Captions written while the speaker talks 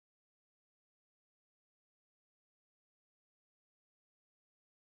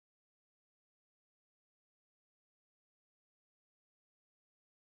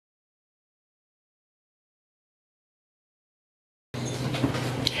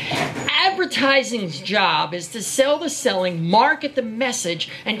Advertising's job is to sell the selling, market the message,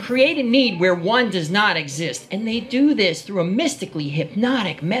 and create a need where one does not exist. And they do this through a mystically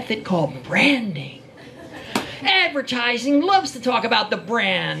hypnotic method called branding. Advertising loves to talk about the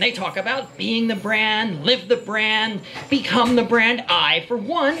brand. They talk about being the brand, live the brand, become the brand. I, for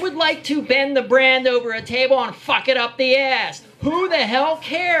one, would like to bend the brand over a table and fuck it up the ass. Who the hell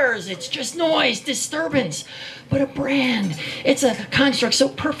cares? It's just noise, disturbance. But a brand, it's a construct so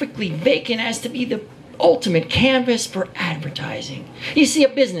perfectly vacant as to be the ultimate canvas for advertising. You see, a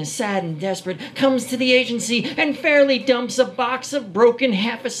business, sad and desperate, comes to the agency and fairly dumps a box of broken,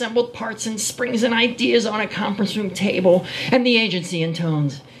 half-assembled parts and springs and ideas on a conference room table, and the agency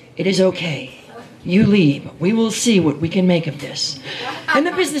intones, "It is okay. You leave. We will see what we can make of this." And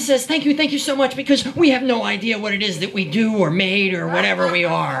the business says, thank you so much, because we have no idea what it is that we do or made or whatever we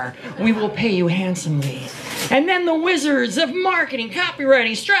are. We will pay you handsomely. And then the wizards of marketing,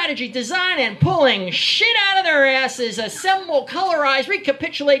 copywriting, strategy, design, and pulling shit out of their asses assemble, colorize,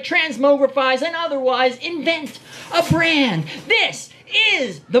 recapitulate, transmographize, and otherwise invent a brand. This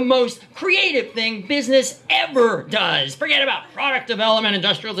is the most creative thing business ever does. Forget about product development,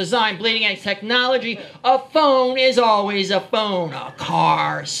 industrial design, bleeding edge technology. A phone is always a phone. A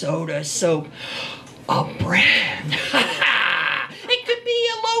car, soda, soap, a brand. It could be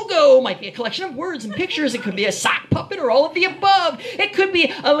a logo, might be a collection of words and pictures. It could be a sock puppet or all of the above. It could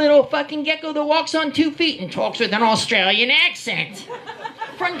be a little fucking gecko that walks on 2 feet and talks with an Australian accent.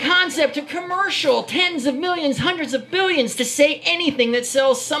 From concept to commercial, tens of millions, hundreds of billions, to say anything that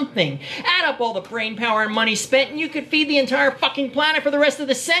sells something. Add up all the brain power and money spent and you could feed the entire fucking planet for the rest of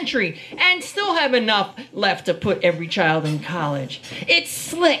the century and still have enough left to put every child in college. It's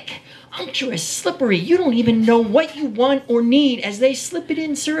slick, unctuous, slippery. You don't even know what you want or need as they slip it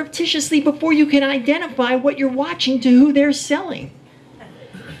in surreptitiously before you can identify what you're watching to who they're selling.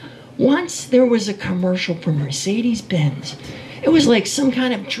 Once there was a commercial for Mercedes-Benz. It was like some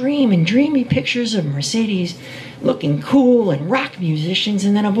kind of dream, and dreamy pictures of Mercedes looking cool and rock musicians,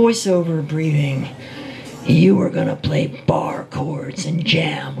 and then a voiceover breathing, "You were gonna play bar chords and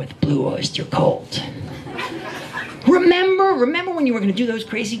jam with Blue Oyster Cult." Remember when you were going to do those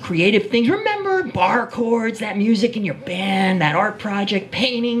crazy creative things? Remember bar chords, that music in your band, that art project,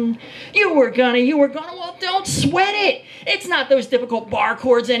 painting? You were gonna, well, don't sweat it. It's not those difficult bar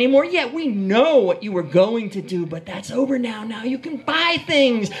chords anymore. Yeah, we know what you were going to do, but that's over now. Now you can buy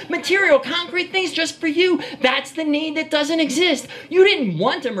things, material, concrete things just for you. That's the need that doesn't exist. You didn't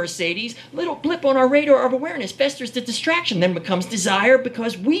want a Mercedes. Little blip on our radar of awareness festers to distraction, then becomes desire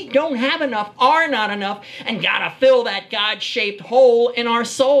because we don't have enough, are not enough, and gotta fill that God-shaped hole in our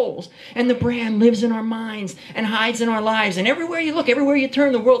souls. And the brand lives in our minds and hides in our lives. And everywhere you look, everywhere you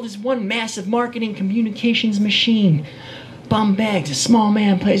turn, the world is one massive marketing communications machine. Bum bags, a small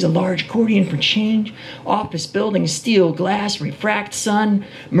man plays a large accordion for change. Office buildings, steel, glass, refract, sun,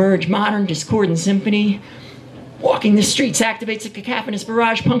 merge modern discordant symphony. Walking the streets activates a cacophonous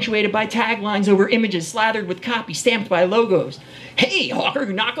barrage punctuated by taglines over images slathered with copy stamped by logos. Hey, hawker,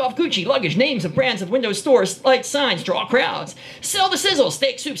 knock off Gucci, luggage, names of brands of window stores, light signs, draw crowds. Sell the sizzle,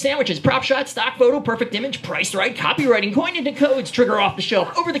 steak, soup, sandwiches, prop shot, stock photo, perfect image, priced right, copywriting, coined into codes, trigger off the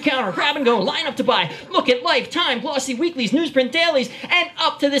shelf, over the counter, grab and go, line up to buy, look at Life, Time, glossy weeklies, newsprint dailies, and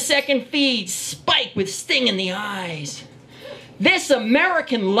up to the second feed, spike with sting in the eyes. This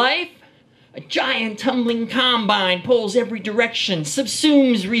American life, a giant tumbling combine pulls every direction,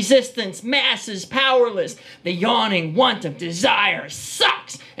 subsumes resistance, masses powerless. The yawning want of desire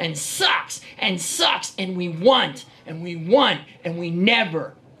sucks and sucks and sucks, and we want and we want and we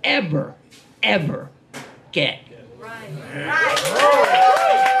never, ever, ever get. Right.